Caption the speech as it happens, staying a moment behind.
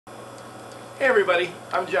Hey everybody,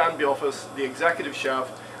 I'm John Beilfuss, the executive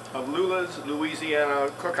chef of Lula's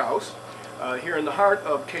Louisiana Cookhouse here in the heart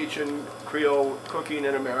of Cajun Creole cooking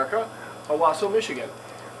in America, Owasso, Michigan.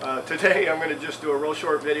 Today I'm going to just do a real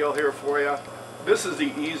short video here for you. This is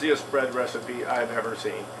the easiest bread recipe I've ever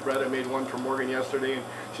seen. I made one for Morgan yesterday and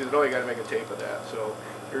she said, oh, you got to make a tape of that. So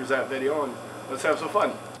here's that video and let's have some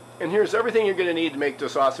fun. And here's everything you're going to need to make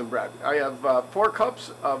this awesome bread. I have 4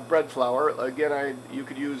 cups of bread flour. Again, you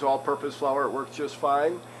could use all-purpose flour. It works just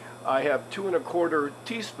fine. I have 2 1/4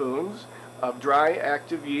 teaspoons of dry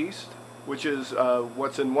active yeast, which is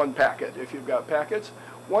what's in 1 packet if you've got packets.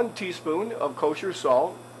 1 teaspoon of kosher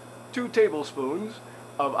salt, 2 tablespoons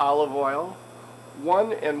of olive oil,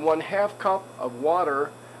 1 1/2 cup of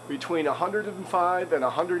water between 105 and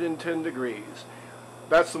 110 degrees.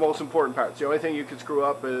 That's the most important part. The only thing you could screw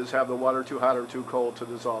up is have the water too hot or too cold to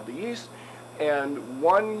dissolve the yeast. And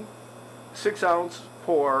 1 6-ounce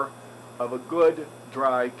pour of a good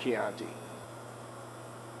dry Chianti.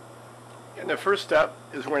 And the first step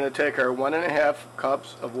is we're going to take our 1 1/2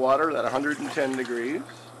 cups of water at 110 degrees.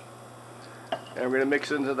 And we're going to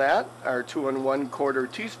mix into that our 2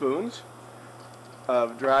 1/4 teaspoons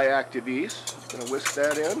of dry active yeast. Going to whisk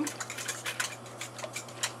that in.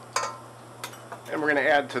 And we're going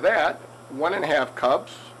to add to that 1 1/2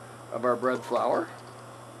 cups of our bread flour.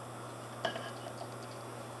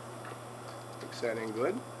 Mix that in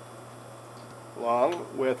good. Along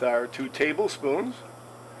with our 2 tablespoons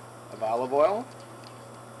of olive oil,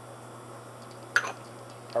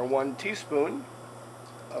 our 1 teaspoon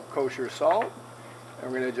of kosher salt,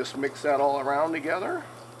 and we're going to just mix that all around together.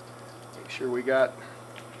 Make sure we got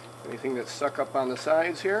anything that's stuck up on the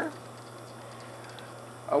sides here.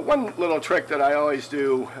 One little trick that I always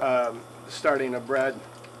do starting a bread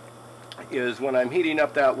is when I'm heating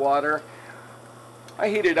up that water, I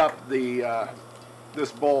heated up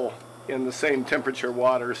this bowl in the same temperature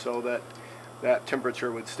water so that that temperature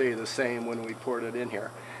would stay the same when we poured it in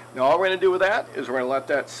here. Now all we're going to do with that is we're going to let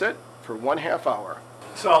that sit for 1/2 hour.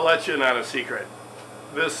 So I'll let you in on a secret.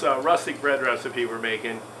 This rustic bread recipe we're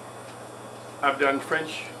making, I've done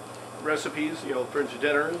French recipes, French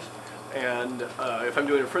dinners. And if I'm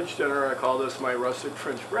doing a French dinner, I call this my rustic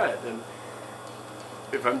French bread. And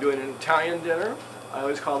if I'm doing an Italian dinner, I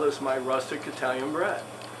always call this my rustic Italian bread.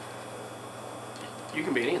 You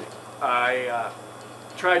can be anything. I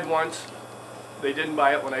tried once. They didn't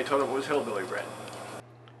buy it when I told them it was hillbilly bread.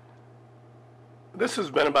 This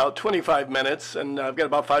has been about 25 minutes, and I've got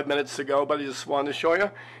about 5 minutes to go, but I just wanted to show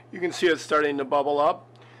you. You can see it's starting to bubble up.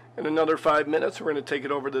 In another 5 minutes, we're going to take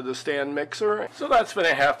it over to the stand mixer. So that's been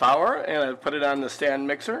a 1/2 hour, and I've put it on the stand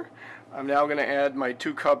mixer. I'm now going to add my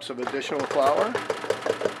 2 cups of additional flour.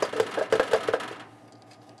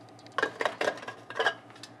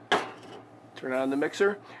 Turn on the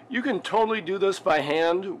mixer. You can totally do this by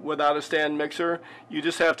hand without a stand mixer. You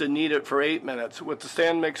just have to knead it for 8 minutes. With the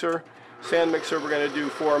stand mixer, we're going to do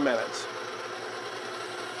 4 minutes.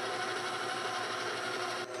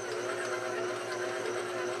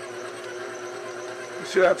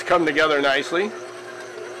 See, that's come together nicely.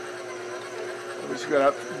 We've just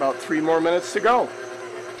got about 3 more minutes to go.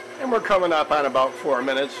 And we're coming up on about 4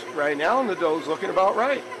 minutes right now, and the dough's looking about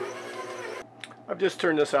right. I've just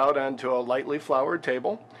turned this out onto a lightly floured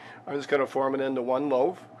table. I'm just going to form it into 1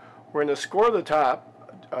 loaf. We're going to score the top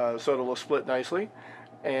so it'll split nicely,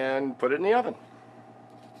 and put it in the oven.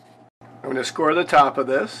 I'm going to score the top of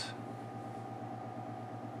this.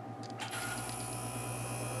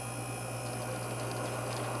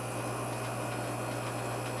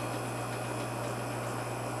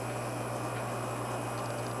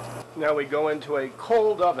 Now we go into a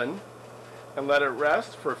cold oven and let it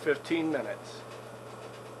rest for 15 minutes.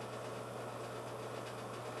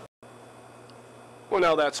 Well,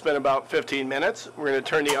 now that's been about 15 minutes. We're going to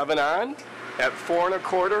turn the oven on at 4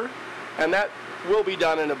 1/4, and that will be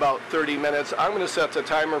done in about 30 minutes. I'm going to set the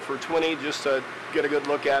timer for 20 just to get a good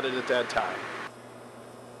look at it at that time.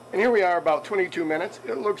 And here we are about 22 minutes.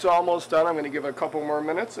 It looks almost done. I'm going to give it a couple more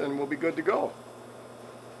minutes and we'll be good to go.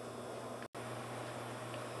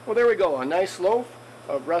 Well, there we go, a nice loaf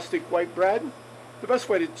of rustic white bread. The best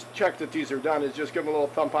way to check that these are done is just give them a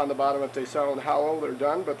little thump on the bottom. If they sound hollow, they're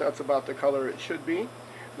done, but that's about the color it should be.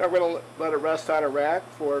 Now we're going to let it rest on a rack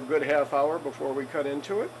for a good 1/2 hour before we cut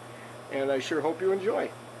into it, and I sure hope you enjoy.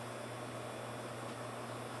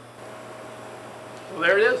 Well,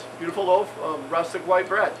 there it is, beautiful loaf of rustic white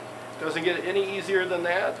bread. Doesn't get any easier than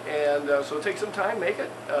that, and so take some time, make it.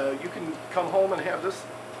 You can come home and have this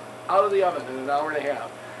out of the oven in 1.5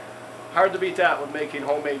 hours. Hard to beat that with making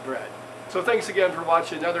homemade bread. So thanks again for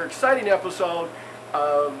watching another exciting episode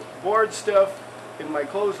of Bored Stiff in my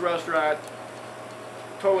closed restaurant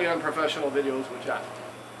totally unprofessional videos with John.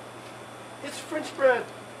 It's French bread.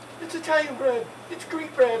 It's Italian bread. It's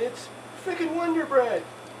Greek bread. It's freaking Wonder Bread.